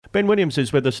Ben Williams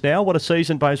is with us now. What a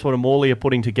season Bayswater Morley are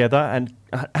putting together, and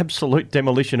absolute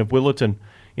demolition of Willerton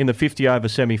in the 50-over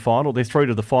semi-final. They're through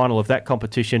to the final of that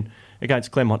competition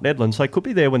against Claremont Nedlands. They could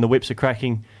be there when the whips are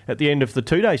cracking at the end of the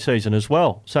two-day season as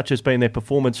well. Such has been their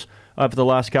performance over the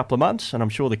last couple of months, and I'm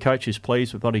sure the coach is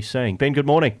pleased with what he's seeing. Ben, good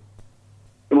morning.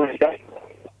 Good morning, Dave.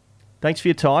 Thanks for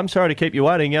your time. Sorry to keep you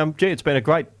waiting. It's been a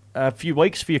great few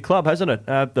weeks for your club, hasn't it?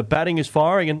 The batting is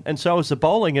firing, and so is the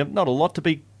bowling. Not a lot to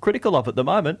be critical of at the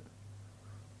moment.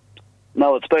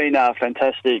 No, it's been a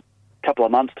fantastic couple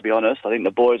of months, to be honest. I think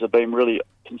the boys have been really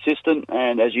consistent,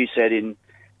 and as you said, in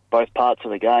both parts of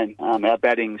the game. Our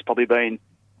batting's probably been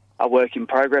a work in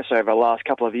progress over the last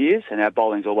couple of years, and our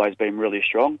bowling's always been really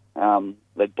strong,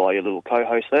 led by your little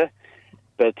co-host there.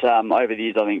 But over the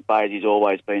years, I think Bayesi's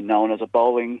always been known as a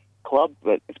bowling club,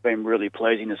 but it's been really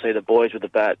pleasing to see the boys with the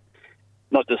bat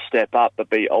not just step up, but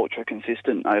be ultra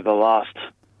consistent over the last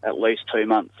at least 2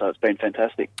 months. So it's been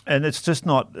fantastic. And it's just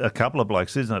not a couple of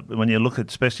blokes, isn't it? When you look at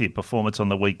especially performance on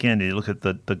the weekend, you look at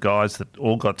the guys that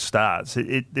all got starts,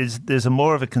 there's a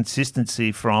more of a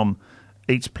consistency from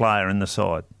each player in the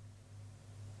side.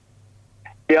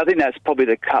 Yeah, I think that's probably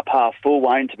the cup half full,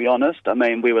 Wayne, to be honest. I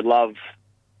mean, we would love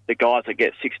the guys that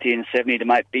get 60 and 70 to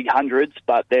make big hundreds,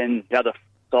 but then the other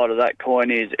side of that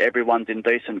coin is everyone's in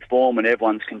decent form and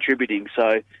everyone's contributing.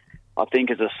 So I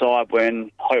think as a side, when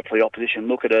hopefully opposition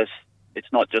look at us, it's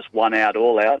not just one out,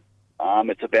 all out.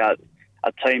 It's about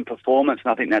a team performance,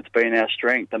 and I think that's been our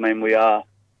strength. I mean, we are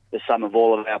the sum of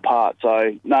all of our parts.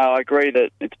 So, no, I agree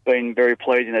that it's been very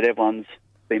pleasing that everyone's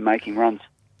been making runs.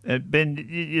 Ben,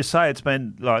 you say it's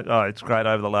been like, it's great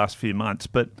over the last few months,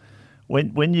 but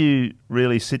when you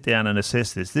really sit down and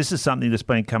assess this is something that's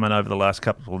been coming over the last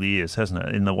couple of years, hasn't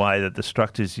it, in the way that the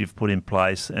structures you've put in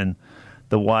place and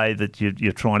the way that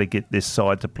you're trying to get this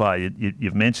side to play.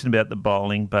 You've mentioned about the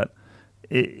bowling, but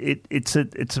it's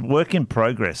a work in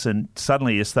progress, and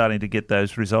suddenly you're starting to get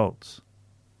those results.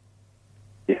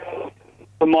 Yeah.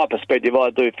 From my perspective, I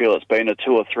do feel it's been a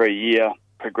 2 or 3 year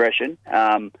progression.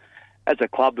 As a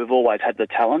club, we've always had the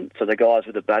talent, so the guys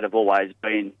with the bat have always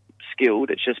been skilled.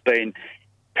 It's just been,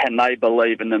 can they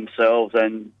believe in themselves,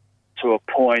 and to a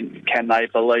point, can they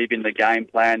believe in the game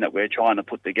plan that we're trying to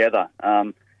put together?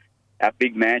 Our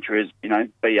big mantra is,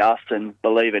 be us and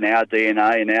believe in our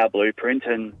DNA and our blueprint.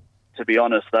 And to be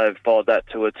honest, they've followed that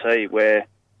to a T. We're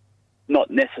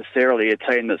not necessarily a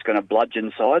team that's going to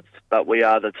bludgeon sides, but we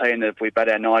are the team that if we bat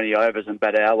our 90 overs and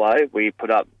bat our way, we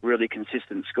put up really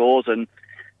consistent scores. And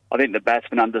I think the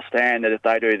batsmen understand that if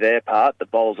they do their part, the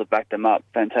bowlers will back them up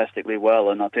fantastically well.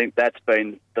 And I think that's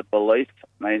been the belief.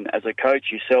 I mean, as a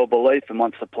coach, you sell belief, and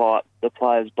once the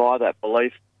players buy that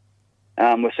belief,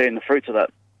 we're seeing the fruits of that.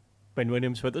 Ben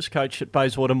Williams with us, coach at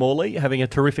Bayswater Morley, having a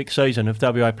terrific season of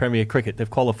WA Premier Cricket. They've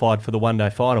qualified for the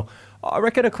one-day final. I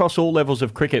reckon across all levels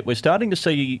of cricket, we're starting to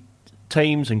see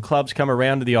teams and clubs come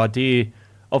around to the idea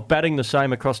of batting the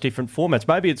same across different formats.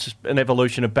 Maybe it's an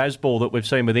evolution of baseball that we've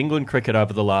seen with England cricket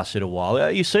over the last little while. Are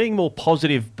you seeing more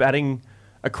positive batting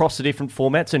across the different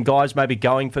formats and guys maybe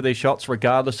going for their shots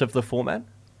regardless of the format?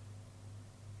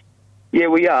 Yeah,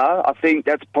 we are. I think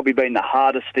that's probably been the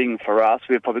hardest thing for us.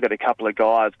 We've probably got a couple of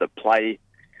guys that play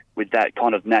with that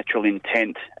kind of natural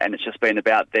intent, and it's just been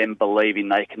about them believing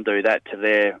they can do that to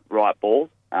their right ball.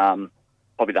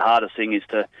 Probably the hardest thing is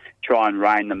to try and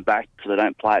rein them back so they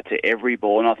don't play it to every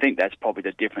ball, and I think that's probably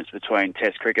the difference between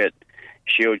Test cricket,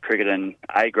 Shield cricket and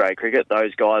A-grade cricket.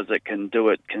 Those guys that can do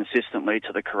it consistently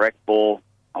to the correct ball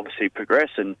obviously progress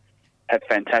and have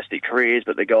fantastic careers,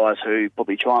 but the guys who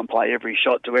probably try and play every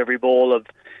shot to every ball have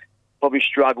probably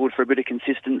struggled for a bit of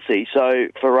consistency. So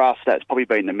for us, that's probably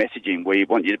been the messaging. We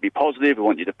want you to be positive, we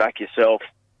want you to back yourself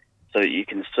so that you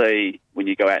can see when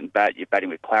you go out and bat, you're batting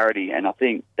with clarity. And I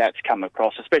think that's come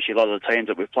across, especially a lot of the teams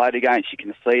that we've played against, you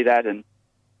can see that. And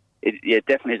it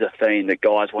definitely is a theme that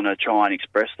guys want to try and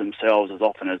express themselves as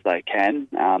often as they can.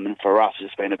 And for us,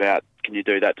 it's been about, can you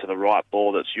do that to the right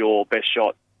ball that's your best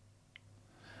shot?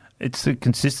 It's the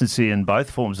consistency in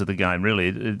both forms of the game, really,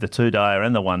 the two-dayer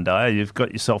and the one-dayer. You've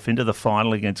got yourself into the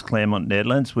final against Claremont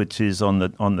Nedlands, which is on the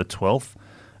 12th.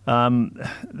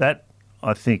 That,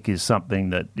 I think, is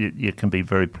something that you can be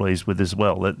very pleased with as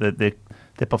well. That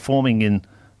they're performing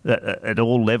at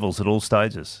all levels, at all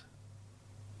stages.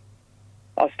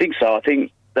 I think so. I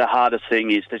think the hardest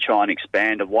thing is to try and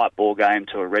expand a white ball game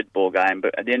to a red ball game.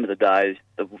 But at the end of the day,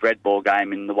 the red ball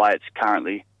game, in the way it's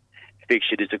currently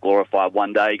fixtured, is a glorified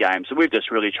one-day game. So we've just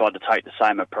really tried to take the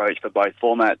same approach for both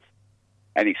formats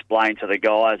and explain to the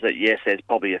guys that, yes, there's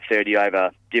probably a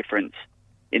 30-over difference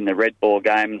in the red ball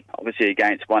game. Obviously,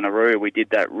 against Wanneroo, we did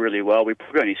that really well. We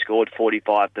probably only scored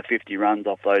 45 to 50 runs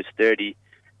off those 30.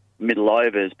 middle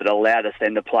overs, but allowed us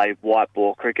then to play white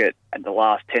ball cricket at the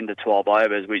last 10 to 12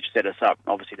 overs, which set us up,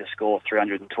 obviously, to score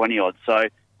 320 odd. So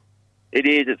it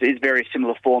is very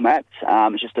similar formats.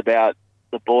 It's just about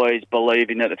the boys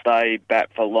believing that if they bat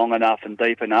for long enough and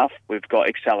deep enough, we've got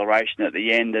acceleration at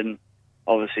the end. And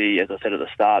obviously, as I said at the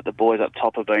start, the boys up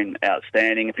top have been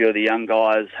outstanding. A few of the young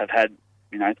guys have had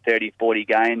 30, 40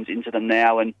 games into them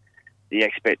now, and the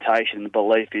expectation, the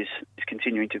belief is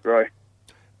continuing to grow.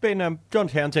 Ben, John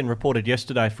Townsend reported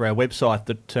yesterday for our website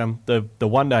that the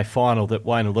one-day final that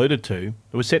Wayne alluded to,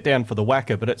 it was set down for the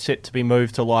WACA, but it's set to be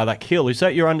moved to Lilac Hill. Is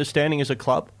that your understanding as a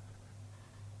club?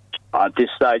 At this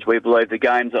stage, we believe the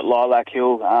game's at Lilac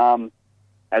Hill,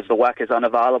 as the WACA is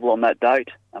unavailable on that date.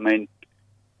 I mean,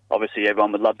 obviously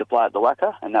everyone would love to play at the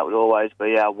WACA, and that would always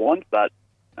be our want, but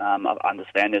I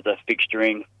understand there's a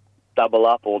fixturing double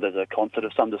up or there's a concert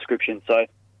of some description. So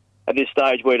at this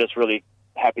stage, we're just really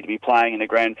happy to be playing in the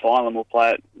grand final, and we'll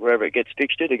play it wherever it gets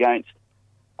fixtured against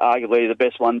arguably the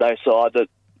best one-day side that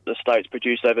the state's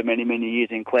produced over many, many years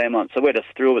in Claremont. So we're just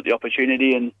thrilled with the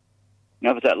opportunity, and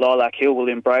if it's at Lilac Hill, we'll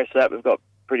embrace that. We've got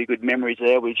pretty good memories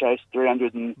there. We chased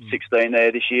 316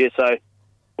 there this year, so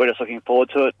we're just looking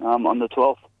forward to it on the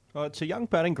 12th. Oh, it's a young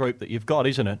batting group that you've got,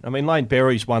 isn't it? I mean, Lane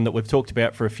Berry's one that we've talked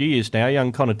about for a few years now.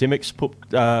 Young Connor Dimmock's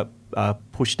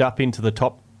pushed up into the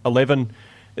top 11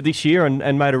 this year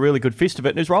and made a really good fist of it.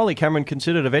 And is Riley Cameron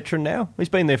considered a veteran now? He's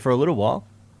been there for a little while.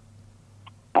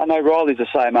 I know Riley's the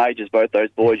same age as both those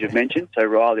boys you've mentioned. So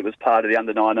Riley was part of the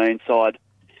under-19 side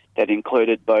that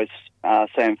included both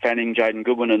Sam Fanning, Jaden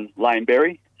Goodwin and Lane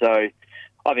Berry. So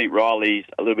I think Riley's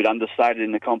a little bit understated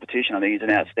in the competition. I think he's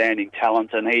an outstanding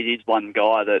talent, and he is one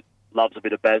guy that loves a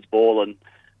bit of baseball and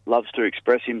loves to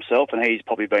express himself, and he's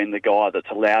probably been the guy that's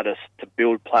allowed us to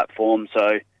build platforms.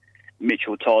 So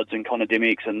Mitchell Todds and Connor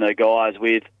Dimmock's and the guys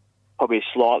with probably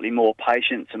slightly more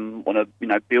patience and want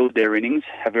to build their innings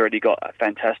have already got a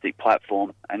fantastic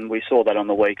platform, and we saw that on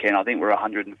the weekend. I think we're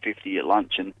 150 at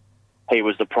lunch, and he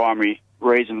was the primary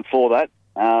reason for that.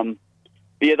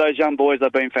 But yeah, those young boys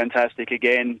have been fantastic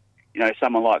again.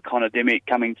 Someone like Connor Dimmock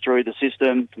coming through the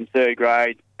system from third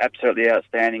grade, absolutely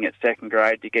outstanding at second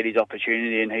grade to get his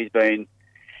opportunity, and he's been,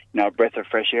 a breath of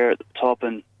fresh air at the top.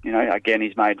 And, again,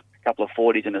 he's made a couple of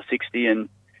 40s and a 60, and,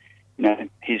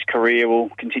 his career will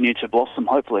continue to blossom,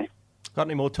 hopefully. Got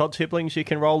any more Todd siblings you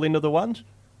can roll into the ones?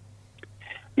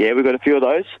 Yeah, we've got a few of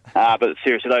those. But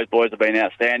seriously, those boys have been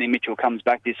outstanding. Mitchell comes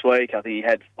back this week. I think he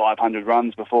had 500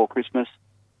 runs before Christmas.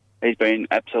 He's been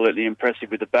absolutely impressive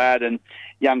with the bat. And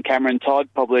young Cameron Todd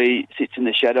probably sits in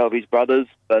the shadow of his brothers,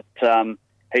 but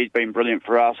he's been brilliant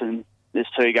for us. And there's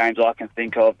 2 games I can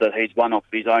think of that he's won off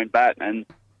his own bat. And,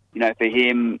 for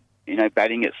him,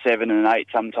 batting at 7 and 8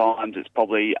 sometimes it's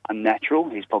probably unnatural.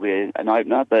 He's probably an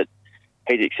opener, but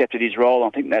he's accepted his role. I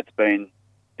think that's been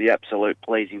the absolute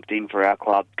pleasing thing for our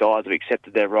club. Guys have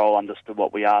accepted their role, understood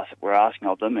what we're asking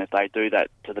of them. If they do that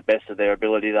to the best of their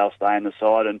ability, they'll stay in the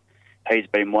side, and he's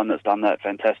been one that's done that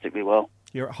fantastically well.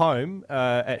 You're at home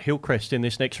at Hillcrest in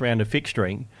this next round of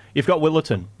fixturing. You've got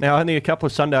Willetton. Now, only a couple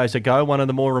of Sundays ago, one of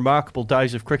the more remarkable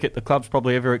days of cricket the club's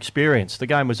probably ever experienced. The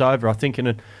game was over, I think, in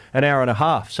an hour and a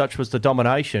half. Such was the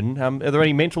domination. Are there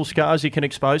any mental scars you can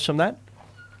expose from that?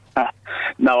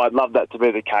 No, I'd love that to be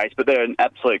the case, but they're an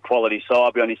absolute quality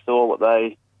side. We only saw what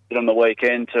they did on the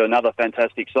weekend to another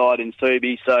fantastic side in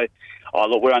Subi. So,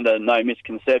 look, we're under no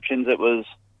misconceptions. It was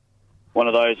one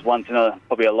of those once in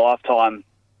probably a lifetime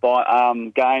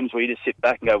games where you just sit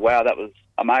back and go, wow, that was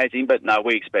amazing. But no,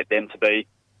 we expect them to be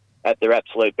at their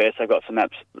absolute best. They've got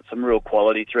some real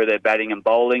quality through their batting and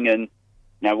bowling, and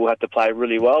we'll have to play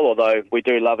really well. Although we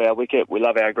do love our wicket, we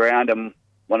love our ground, and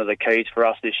one of the keys for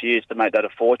us this year is to make that a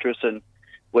fortress, and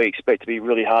we expect to be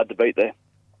really hard to beat there.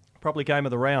 Probably game of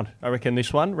the round, I reckon,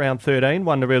 this one, round 13,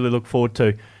 one to really look forward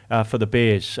to for the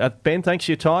Bears. Ben, thanks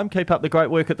for your time. Keep up the great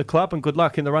work at the club, and good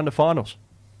luck in the run to finals.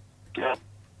 Yeah.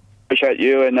 Appreciate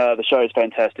you, and the show is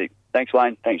fantastic. Thanks,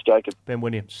 Wayne. Thanks, Jacob. Ben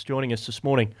Williams joining us this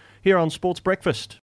morning here on Sports Breakfast.